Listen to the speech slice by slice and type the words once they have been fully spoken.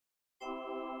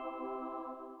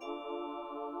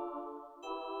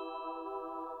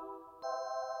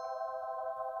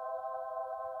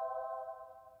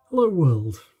Hello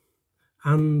world,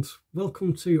 and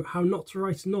welcome to How Not to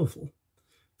Write a Novel.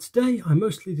 Today I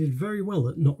mostly did very well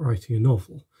at not writing a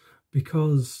novel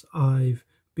because I've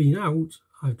been out,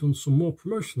 I've done some more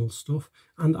promotional stuff,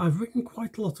 and I've written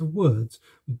quite a lot of words,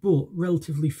 but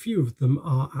relatively few of them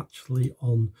are actually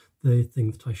on the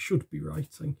thing that I should be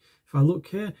writing. If I look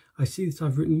here, I see that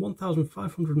I've written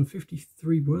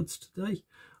 1,553 words today,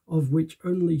 of which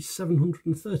only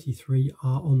 733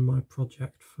 are on my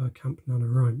project for Camp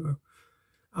NaNoWriMo.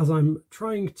 As I'm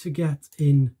trying to get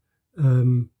in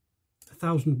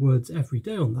 1,000 words every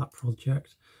day on that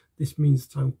project, this means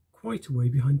that I'm quite a way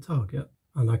behind target.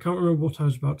 And I can't remember what I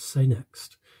was about to say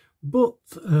next, but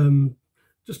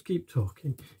just keep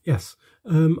talking. Yes,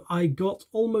 I got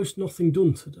almost nothing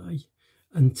done today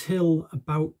until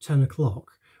about 10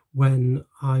 o'clock when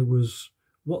I was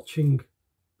watching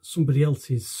somebody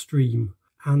else's stream,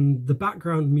 and the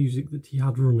background music that he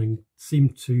had running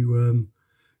seemed to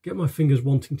get my fingers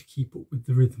wanting to keep up with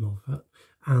the rhythm of it,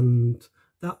 and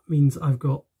that means I've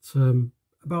got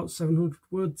about 700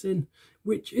 words in,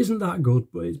 which isn't that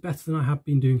good, but it's better than I have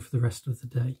been doing for the rest of the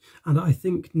day. And I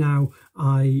think now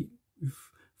I've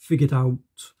figured out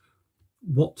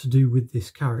what to do with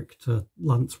this character,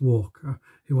 Lance Walker,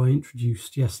 who I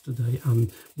introduced yesterday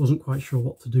and wasn't quite sure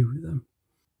what to do with him.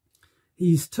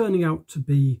 He's turning out to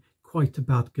be quite a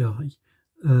bad guy.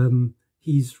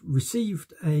 He's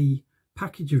received a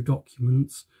package of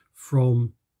documents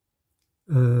from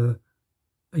a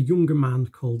younger man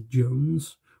called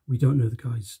Jones. We don't know the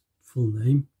guy's full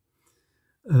name.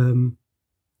 The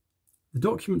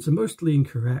documents are mostly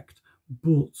incorrect,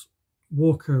 but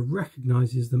Walker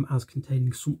recognises them as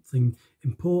containing something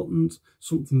important,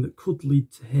 something that could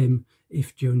lead to him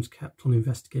if Jones kept on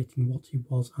investigating what he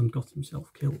was and got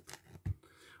himself killed.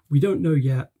 We don't know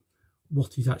yet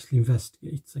what he's actually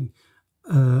investigating.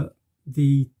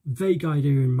 The vague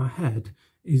idea in my head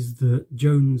is that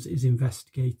Jones is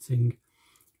investigating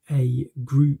a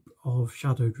group of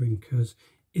shadow drinkers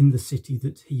in the city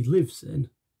that he lives in.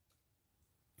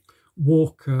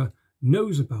 Walker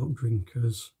knows about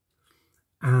drinkers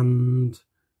and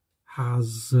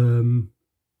has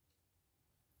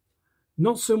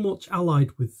not so much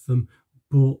allied with them,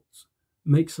 but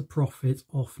makes a profit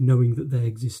off knowing that they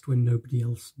exist when nobody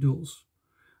else does.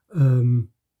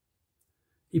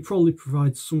 He probably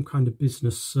provides some kind of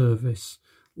business service,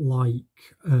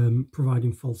 like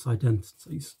providing false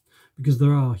identities, because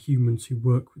there are humans who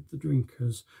work with the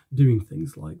drinkers doing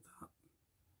things like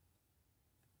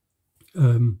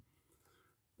that.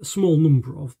 A small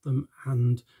number of them,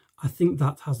 and I think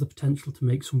that has the potential to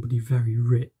make somebody very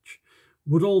rich.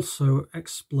 Would also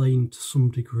explain to some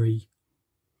degree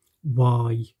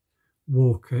why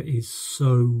Walker is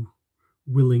so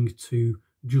willing to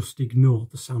just ignore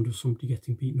the sound of somebody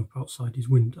getting beaten up outside his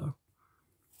window.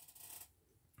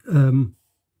 And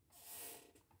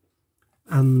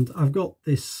I've got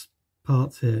this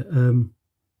part here.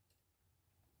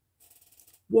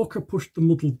 Walker pushed the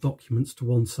muddled documents to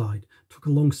one side, took a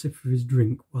long sip of his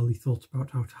drink while he thought about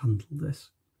how to handle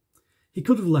this. He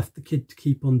could have left the kid to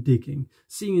keep on digging,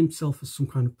 seeing himself as some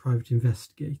kind of private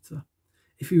investigator.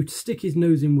 If he were to stick his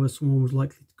nose in where someone was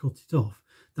likely to cut it off,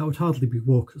 that would hardly be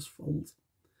Walker's fault.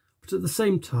 But at the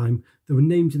same time, there were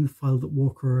names in the file that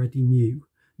Walker already knew,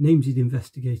 names he'd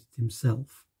investigated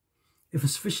himself. If a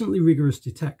sufficiently rigorous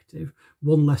detective,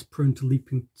 one less prone to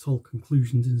leaping to tall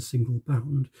conclusions in a single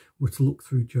bound, were to look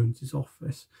through Jones's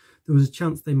office, there was a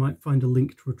chance they might find a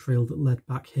link to a trail that led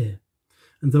back here.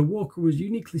 And though Walker was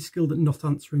uniquely skilled at not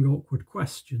answering awkward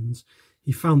questions,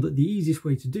 he found that the easiest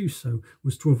way to do so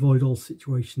was to avoid all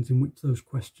situations in which those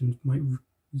questions might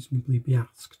reasonably be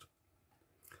asked.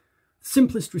 The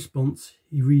simplest response,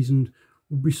 he reasoned,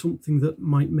 would be something that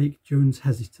might make Jones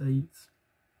hesitate.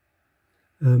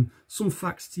 Some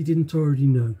facts he didn't already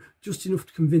know, just enough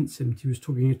to convince him that he was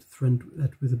tugging at a thread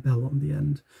with a bell on the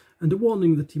end, and a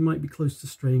warning that he might be close to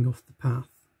straying off the path.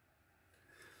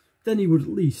 Then he would at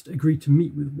least agree to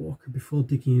meet with Walker before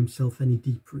digging himself any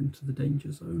deeper into the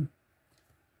danger zone.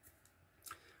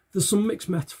 There's some mixed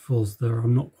metaphors there.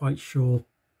 I'm not quite sure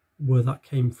where that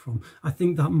came from. I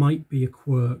think that might be a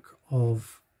quirk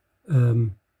of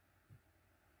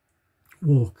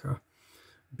Walker,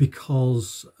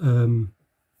 because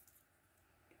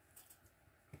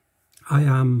I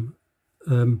am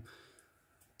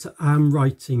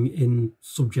writing in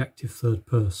subjective third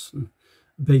person.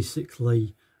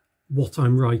 Basically, what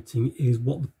I'm writing is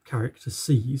what the character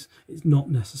sees. It's not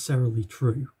necessarily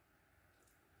true.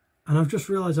 And I've just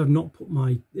realised I've not put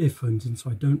my earphones in, so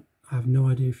I have no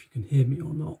idea if you can hear me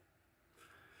or not.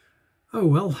 Oh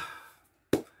well.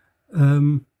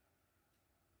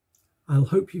 I'll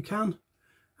hope you can,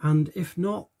 and if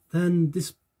not, then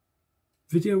this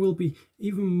video will be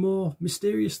even more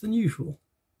mysterious than usual.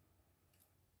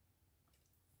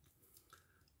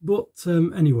 But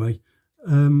anyway,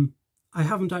 I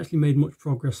haven't actually made much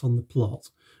progress on the plot,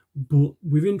 but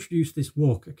we've introduced this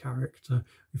Walker character.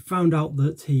 We've found out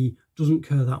that he doesn't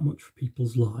care that much for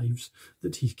people's lives,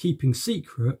 that he's keeping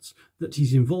secrets, that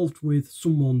he's involved with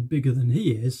someone bigger than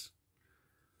he is,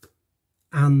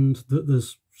 and that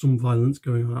there's some violence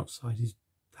going on outside his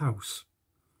house.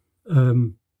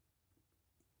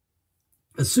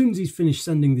 As soon as he's finished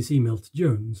sending this email to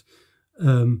Jones,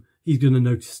 he's going to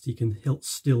notice he can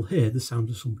still hear the sound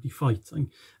of somebody fighting,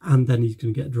 and then he's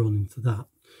going to get drawn into that.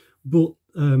 But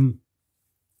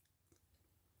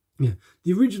yeah,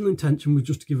 the original intention was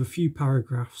just to give a few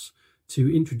paragraphs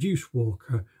to introduce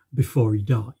Walker before he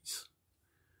dies.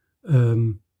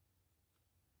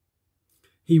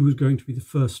 He was going to be the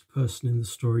first person in the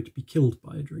story to be killed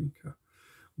by a drinker,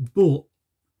 but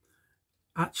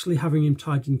actually having him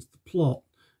tied into the plot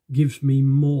gives me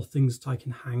more things that I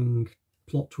can hang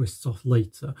plot twists off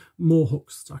later, more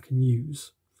hooks that I can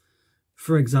use.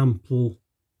 For example,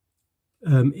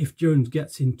 if Jones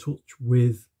gets in touch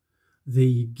with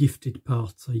the gifted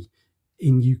party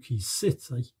in Yuki's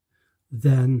city,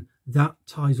 then that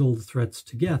ties all the threads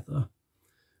together,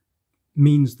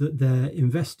 means that they're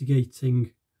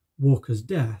investigating Walker's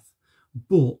death,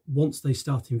 but once they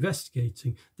start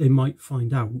investigating, they might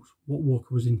find out what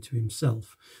Walker was into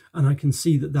himself. And I can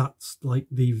see that that's like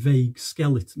the vague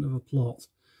skeleton of a plot.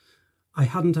 I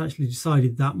hadn't actually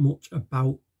decided that much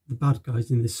about the bad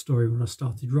guys in this story when I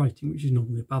started writing, which is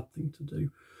normally a bad thing to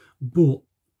do. But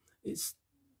it's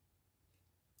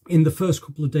in the first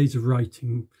couple of days of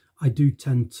writing, I do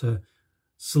tend to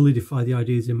solidify the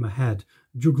ideas in my head,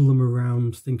 juggle them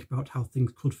around, think about how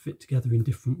things could fit together in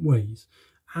different ways.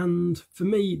 And for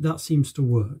me, that seems to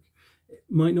work. It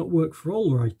might not work for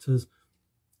all writers,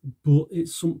 but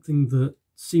it's something that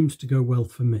seems to go well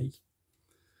for me.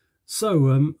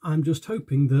 So I'm just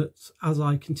hoping that as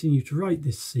I continue to write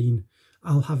this scene,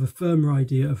 I'll have a firmer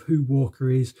idea of who Walker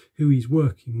is, who he's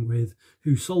working with,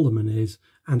 who Solomon is,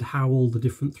 and how all the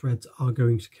different threads are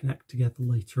going to connect together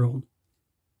later on.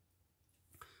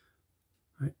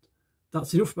 Right.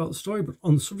 That's enough about the story, but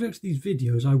on the subject of these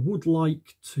videos, I would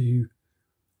like to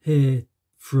hear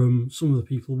from some of the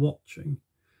people watching.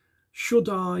 Should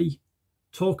I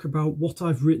talk about what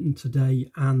I've written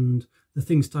today and the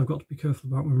things that I've got to be careful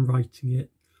about when writing it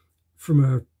from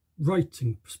a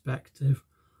writing perspective,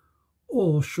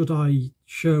 or should I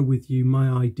share with you my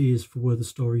ideas for where the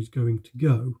story's going to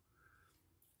go?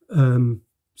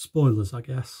 Spoilers, I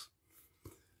guess.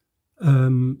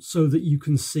 So that you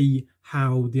can see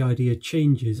how the idea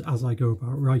changes as I go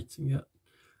about writing it.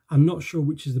 I'm not sure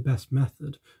which is the best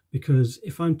method, because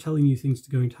if I'm telling you things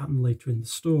that are going to happen later in the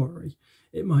story,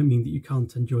 it might mean that you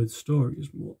can't enjoy the story as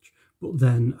much. But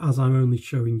then, as I'm only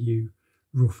showing you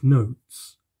rough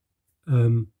notes,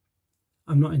 I'm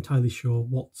not entirely sure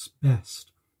what's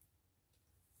best.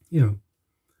 You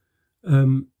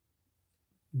know,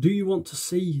 do you want to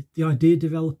see the idea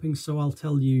developing? So I'll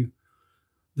tell you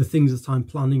the things that I'm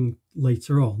planning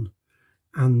later on,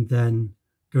 and then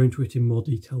go into it in more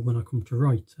detail when I come to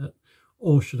write it?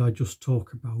 Or should I just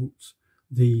talk about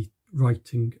the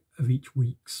writing of each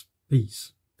week's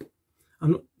piece?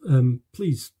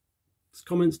 Please,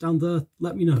 comments down there,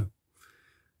 let me know.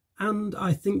 And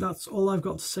I think that's all I've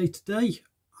got to say today.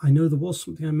 I know there was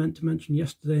something I meant to mention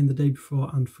yesterday and the day before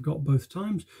and forgot both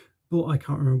times, but I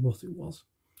can't remember what it was.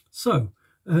 So,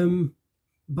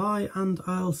 bye, and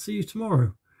I'll see you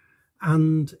tomorrow.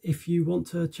 And if you want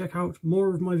to check out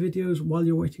more of my videos while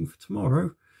you're waiting for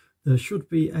tomorrow, there should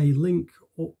be a link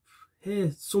up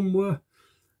here somewhere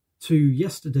to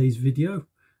yesterday's video,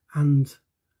 and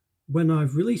when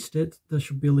I've released it, there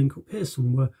should be a link up here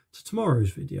somewhere to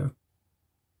tomorrow's video.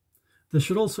 There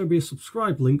should also be a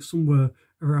subscribe link somewhere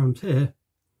around here,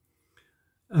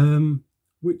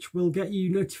 which will get you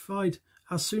notified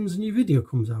as soon as a new video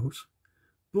comes out.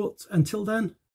 But until then,